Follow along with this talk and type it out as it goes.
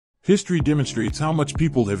History demonstrates how much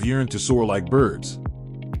people have yearned to soar like birds.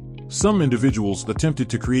 Some individuals attempted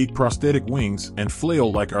to create prosthetic wings and flail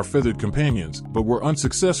like our feathered companions, but were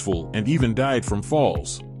unsuccessful and even died from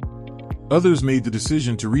falls. Others made the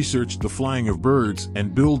decision to research the flying of birds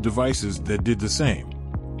and build devices that did the same.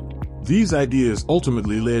 These ideas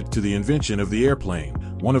ultimately led to the invention of the airplane,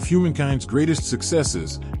 one of humankind's greatest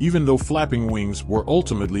successes, even though flapping wings were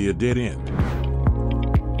ultimately a dead end.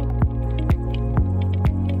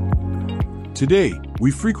 Today,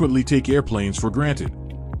 we frequently take airplanes for granted.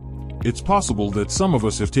 It's possible that some of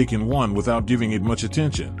us have taken one without giving it much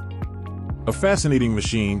attention. A fascinating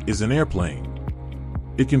machine is an airplane.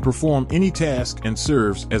 It can perform any task and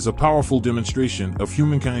serves as a powerful demonstration of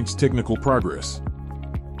humankind's technical progress.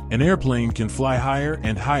 An airplane can fly higher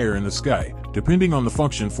and higher in the sky, depending on the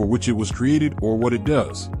function for which it was created or what it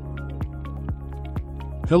does.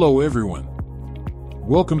 Hello everyone.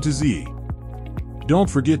 Welcome to Z. Don't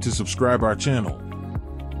forget to subscribe our channel.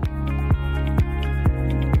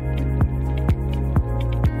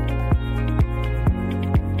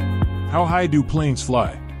 How high do planes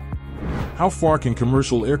fly? How far can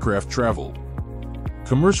commercial aircraft travel?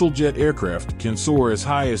 Commercial jet aircraft can soar as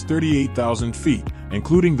high as 38,000 feet,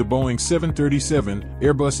 including the Boeing 737,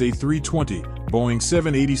 Airbus A320, Boeing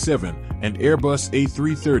 787, and Airbus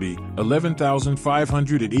A330,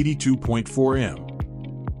 11,582.4 m.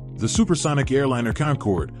 The supersonic airliner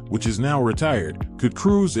Concorde, which is now retired, could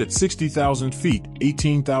cruise at 60,000 feet,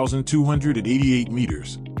 18,288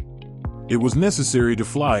 meters. It was necessary to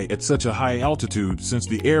fly at such a high altitude since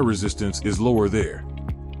the air resistance is lower there.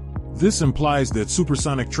 This implies that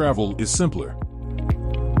supersonic travel is simpler.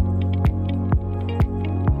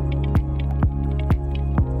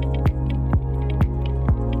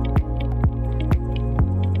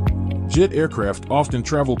 Jet aircraft often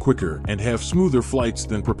travel quicker and have smoother flights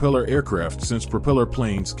than propeller aircraft since propeller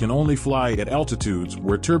planes can only fly at altitudes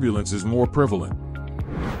where turbulence is more prevalent.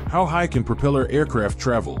 How high can propeller aircraft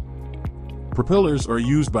travel? Propellers are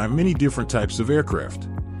used by many different types of aircraft.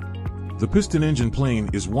 The piston engine plane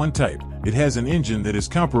is one type. It has an engine that is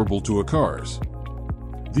comparable to a car's.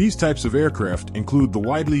 These types of aircraft include the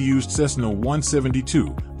widely used Cessna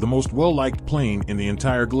 172, the most well-liked plane in the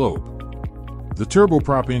entire globe. The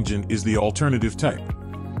turboprop engine is the alternative type.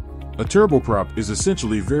 A turboprop is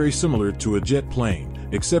essentially very similar to a jet plane,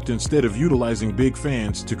 except instead of utilizing big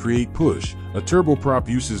fans to create push, a turboprop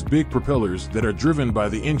uses big propellers that are driven by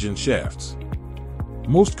the engine shafts.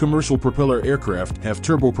 Most commercial propeller aircraft have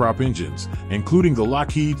turboprop engines, including the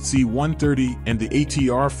Lockheed C-130 and the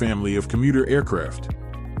ATR family of commuter aircraft.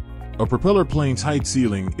 A propeller plane's height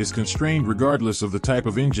ceiling is constrained regardless of the type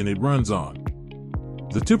of engine it runs on.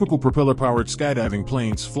 The typical propeller-powered skydiving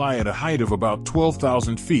planes fly at a height of about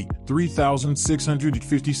 12,000 feet,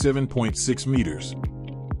 3,657.6 meters.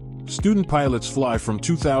 Student pilots fly from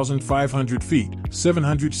 2,500 feet,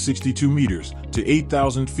 762 meters, to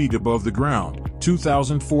 8,000 feet above the ground,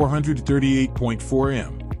 2,438.4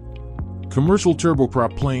 m. Commercial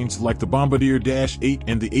turboprop planes like the Bombardier Dash 8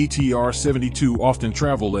 and the ATR-72 often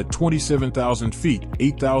travel at 27,000 feet,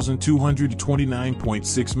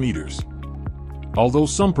 8,229.6 meters. Although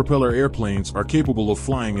some propeller airplanes are capable of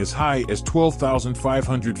flying as high as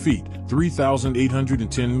 12,500 feet,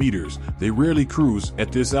 3,810 meters, they rarely cruise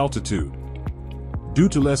at this altitude. Due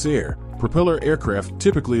to less air, propeller aircraft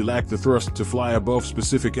typically lack the thrust to fly above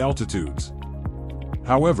specific altitudes.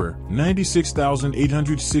 However,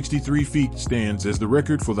 96,863 feet stands as the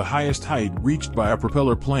record for the highest height reached by a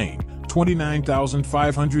propeller plane,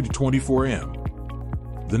 29,524 m.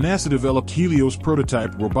 The NASA-developed Helios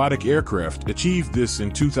prototype robotic aircraft achieved this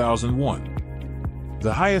in 2001.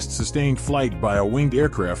 The highest sustained flight by a winged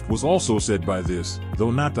aircraft was also set by this, though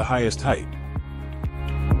not the highest height.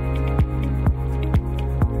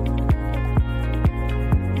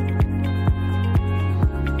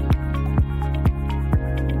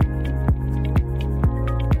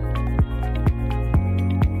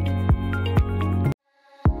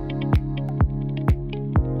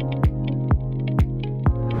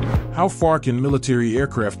 How far can military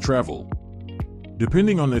aircraft travel?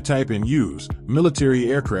 Depending on their type and use,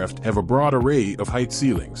 military aircraft have a broad array of height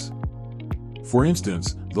ceilings. For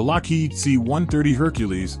instance, the Lockheed C-130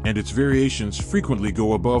 Hercules and its variations frequently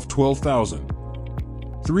go above 12,000.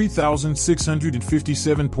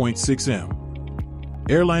 3,657.6 m.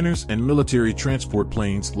 Airliners and military transport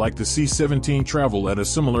planes like the C-17 travel at a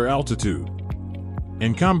similar altitude.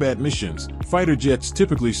 In combat missions, fighter jets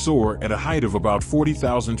typically soar at a height of about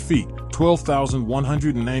 40,000 feet,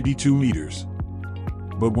 12,192 meters.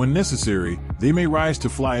 But when necessary, they may rise to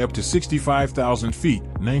fly up to 65,000 feet,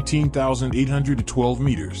 19,812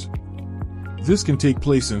 meters. This can take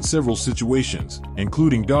place in several situations,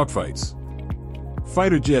 including dogfights.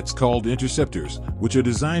 Fighter jets called interceptors, which are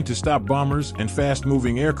designed to stop bombers and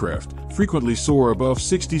fast-moving aircraft, frequently soar above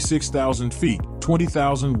 66,000 feet,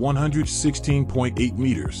 20,116.8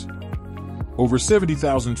 meters. Over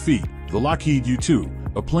 70,000 feet, the Lockheed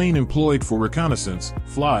U-2, a plane employed for reconnaissance,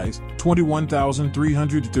 flies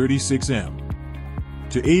 21,336 m.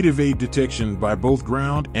 To aid evade detection by both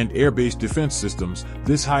ground and air-based defense systems,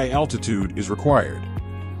 this high altitude is required.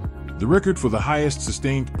 The record for the highest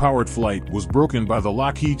sustained powered flight was broken by the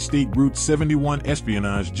Lockheed State Route 71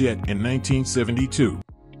 espionage jet in 1972.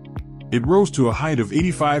 It rose to a height of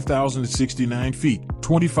 85,069 feet,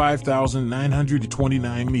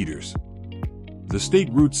 25,929 meters. The State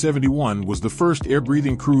Route 71 was the first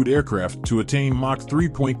air-breathing crewed aircraft to attain Mach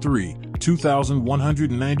 3.3,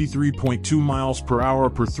 2,193.2 miles per hour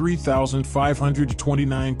per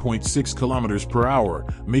 3,529.6 kilometers per hour,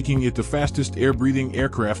 making it the fastest air-breathing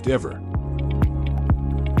aircraft ever.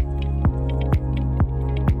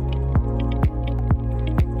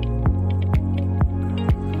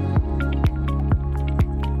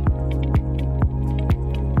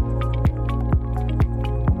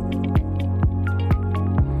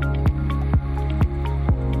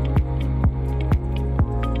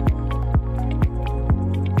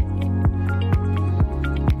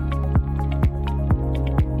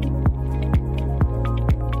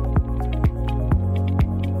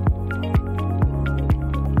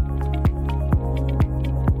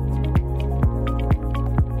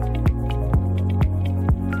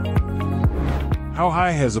 How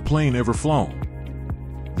high has a plane ever flown?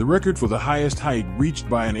 The record for the highest height reached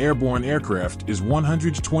by an airborne aircraft is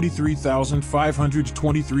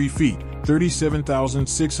 123,523 feet,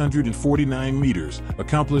 37,649 meters,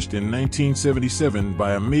 accomplished in 1977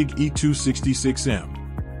 by a MiG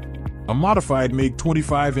E-266M, a modified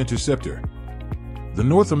MiG-25 interceptor. The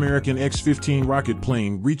North American X-15 rocket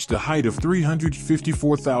plane reached a height of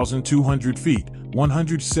 354,200 feet,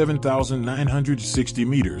 107,960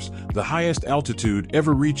 meters, the highest altitude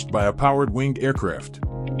ever reached by a powered winged aircraft.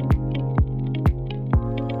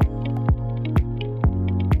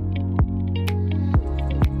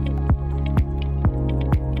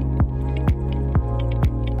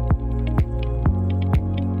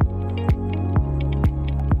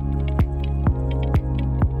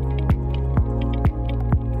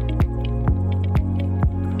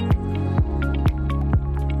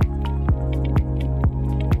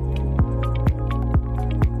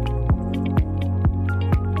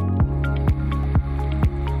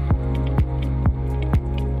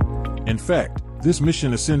 In fact, this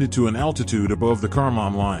mission ascended to an altitude above the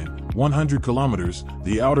Kármán line, 100 kilometers,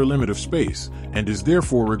 the outer limit of space, and is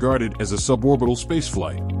therefore regarded as a suborbital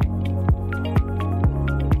spaceflight.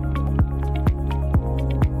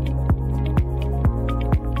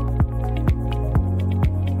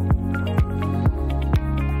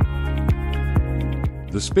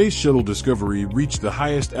 The Space Shuttle Discovery reached the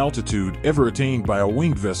highest altitude ever attained by a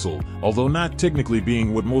winged vessel, although not technically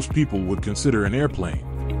being what most people would consider an airplane.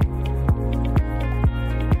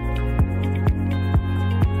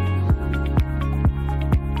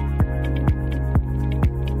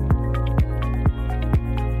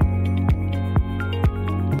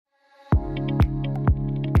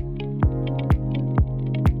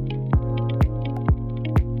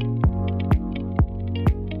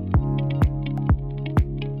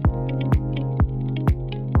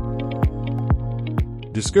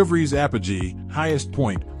 Discovery's apogee, highest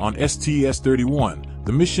point, on STS-31,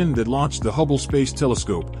 the mission that launched the Hubble Space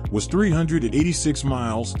Telescope, was 386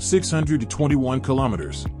 miles, 621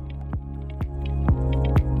 kilometers.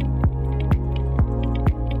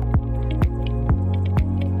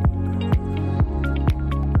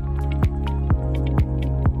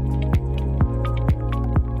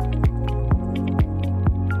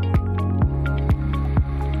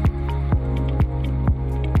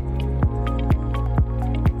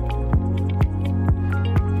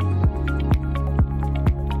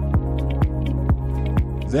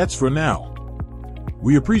 That's for now.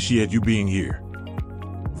 We appreciate you being here.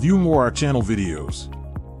 View more our channel videos.